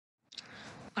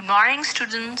Good morning,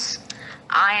 students.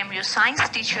 I am your science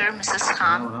teacher, Mrs.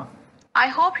 Khan. I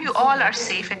hope you all are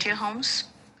safe at your homes.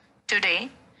 Today,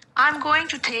 I'm going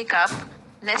to take up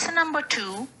lesson number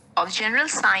 2 of General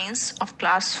Science of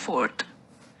class 4th.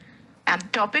 And the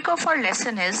topic of our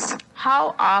lesson is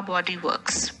how our body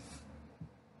works.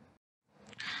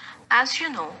 As you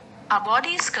know, our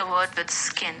body is covered with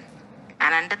skin,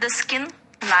 and under the skin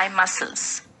lie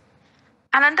muscles.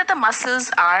 And under the muscles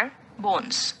are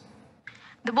bones.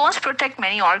 The bones protect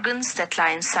many organs that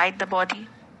lie inside the body.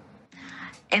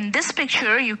 In this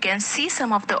picture, you can see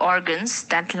some of the organs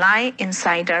that lie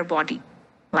inside our body,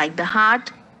 like the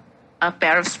heart, a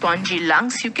pair of spongy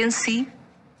lungs you can see,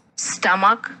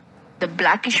 stomach, the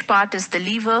blackish part is the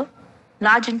liver,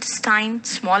 large intestine,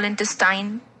 small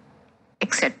intestine,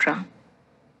 etc.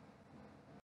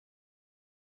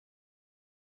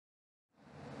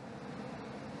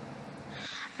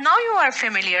 Now you are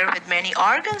familiar with many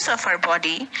organs of our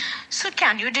body, so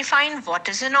can you define what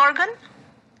is an organ?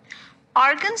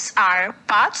 Organs are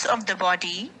parts of the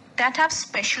body that have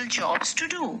special jobs to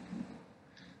do,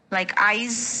 like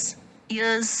eyes,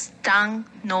 ears, tongue,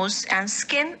 nose, and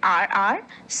skin are our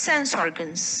sense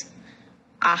organs.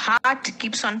 Our heart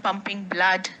keeps on pumping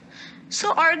blood,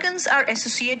 so organs are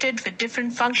associated with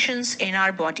different functions in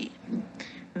our body.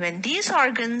 When these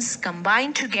organs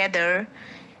combine together,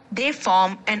 they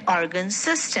form an organ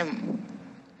system.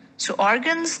 So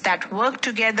organs that work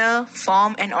together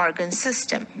form an organ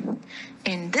system.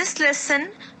 In this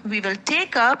lesson, we will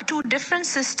take up 2 different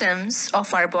systems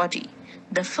of our body.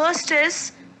 The first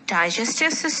is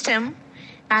digestive system,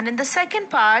 and in the second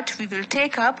part, we will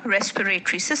take up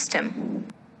respiratory system.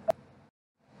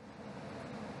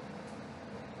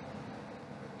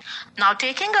 Now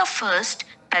taking up first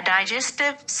the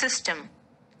digestive system.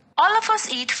 All of us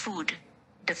eat food.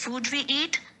 The food we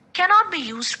eat cannot be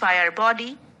used by our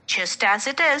body just as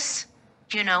it is.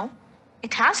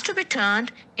 It has to be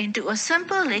turned into a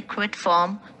simple liquid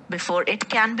form before it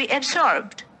can be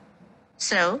absorbed.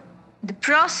 So, the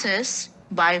process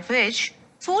by which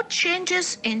food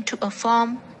changes into a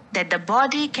form that the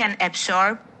body can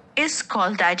absorb is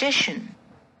called digestion.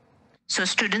 So,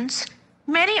 students,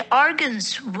 many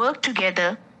organs work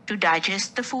together to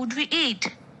digest the food we eat,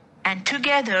 and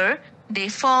together they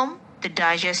form the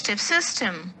digestive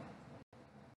system.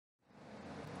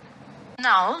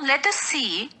 Now, let us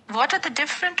see what are the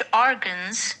different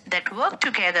organs that work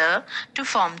together to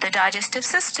form the digestive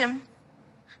system.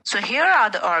 So here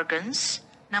are the organs.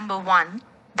 Number 1,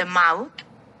 the mouth.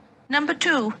 Number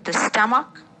 2, the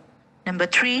stomach. Number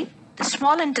 3, the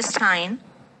small intestine.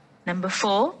 Number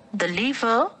 4, the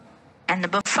liver. And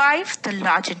number 5, the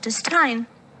large intestine.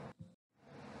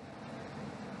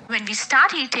 When we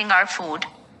start eating our food,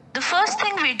 the first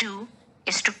thing we do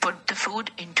is to put the food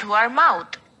into our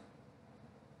mouth.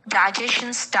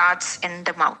 Digestion starts in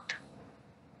the mouth.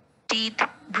 Teeth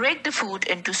break the food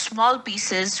into small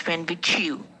pieces when we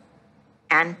chew,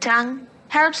 and tongue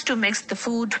helps to mix the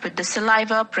food with the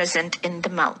saliva present in the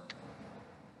mouth.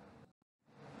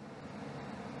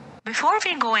 Before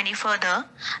we go any further,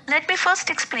 let me first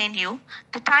explain you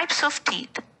the types of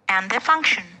teeth and their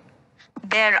function.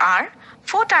 There are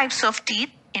 4 types of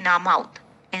teeth in our mouth: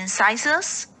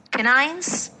 incisors,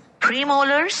 canines,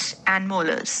 premolars, and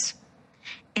molars.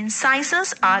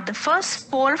 Incisors are the first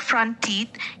 4 front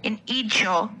teeth in each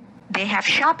jaw. They have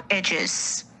sharp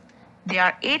edges. They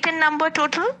are 8 in number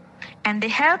total, and they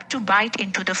help to bite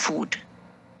into the food.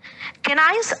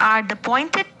 Canines are the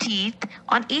pointed teeth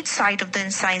on each side of the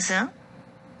incisor.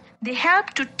 They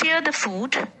help to tear the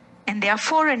food, and they are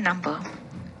 4 in number.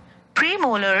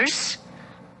 Premolars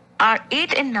are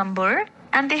 8 in number,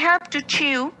 and they help to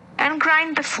chew and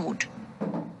grind the food.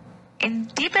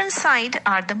 Deep inside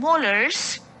are the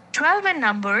molars, 12 in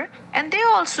number, and they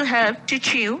also help to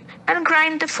chew and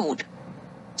grind the food.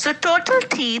 So total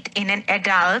teeth in an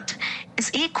adult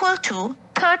is equal to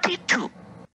 32.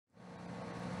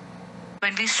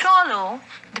 When we swallow,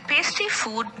 the pasty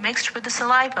food mixed with the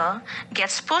saliva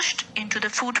gets pushed into the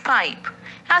food pipe.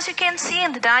 As you can see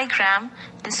in the diagram,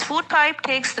 this food pipe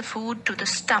takes the food to the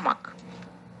stomach.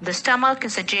 The stomach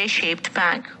is a J-shaped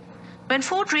bag. When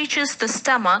food reaches the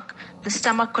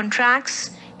stomach contracts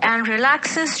and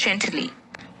relaxes gently.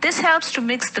 This helps to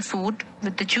mix the food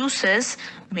with the juices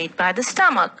made by the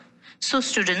stomach. So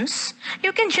students,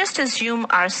 you can just assume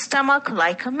our stomach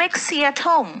like a mixie at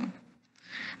home.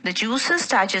 The juices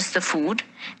digest the food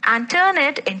and turn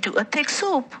it into a thick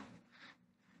soup.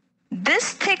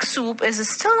 This thick soup is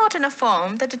still not in a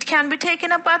form that it can be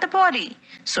taken up by the body,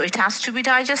 so it has to be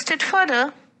digested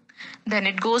further. Then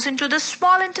it goes into the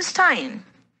small intestine.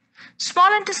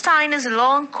 Small intestine is a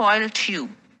long coiled tube.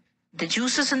 The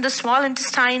juices in the small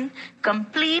intestine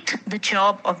complete the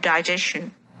job of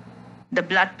digestion. The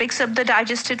blood picks up the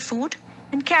digested food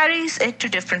and carries it to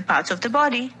different parts of the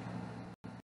body.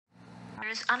 There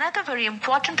is another very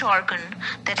important organ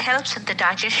that helps in the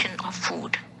digestion of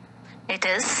food. It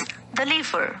is the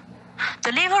liver.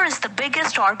 The liver is the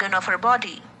biggest organ of our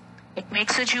body. It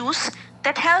makes a juice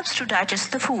that helps to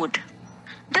digest the food.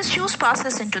 This juice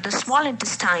passes into the small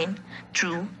intestine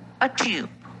through a tube.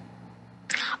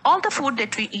 All the food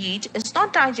that we eat is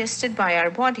not digested by our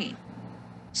body.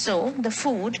 So the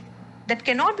food that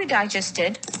cannot be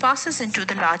digested passes into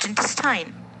the large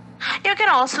intestine. You can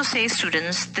also say,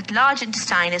 students, that large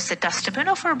intestine is the dustbin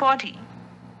of our body.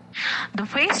 The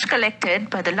waste collected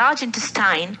by the large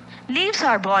intestine leaves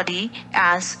our body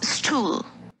as stool.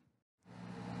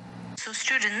 So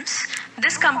students,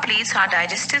 this completes our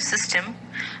digestive system.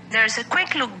 There is a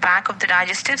quick look back of the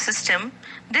digestive system.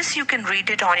 This you can read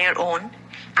it on your own.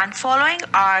 And following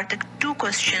are the 2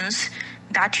 questions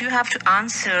that you have to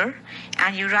answer,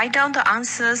 and you write down the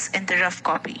answers in the rough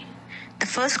copy. The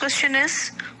first question is,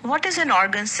 what is an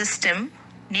organ system?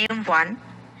 Name 1.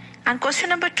 And question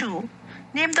number 2,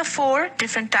 name the 4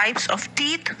 different types of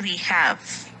teeth we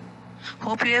have.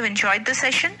 Hope you have enjoyed the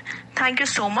session. Thank you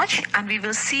so much, and we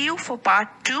will see you for part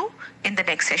 2 in the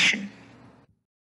next session.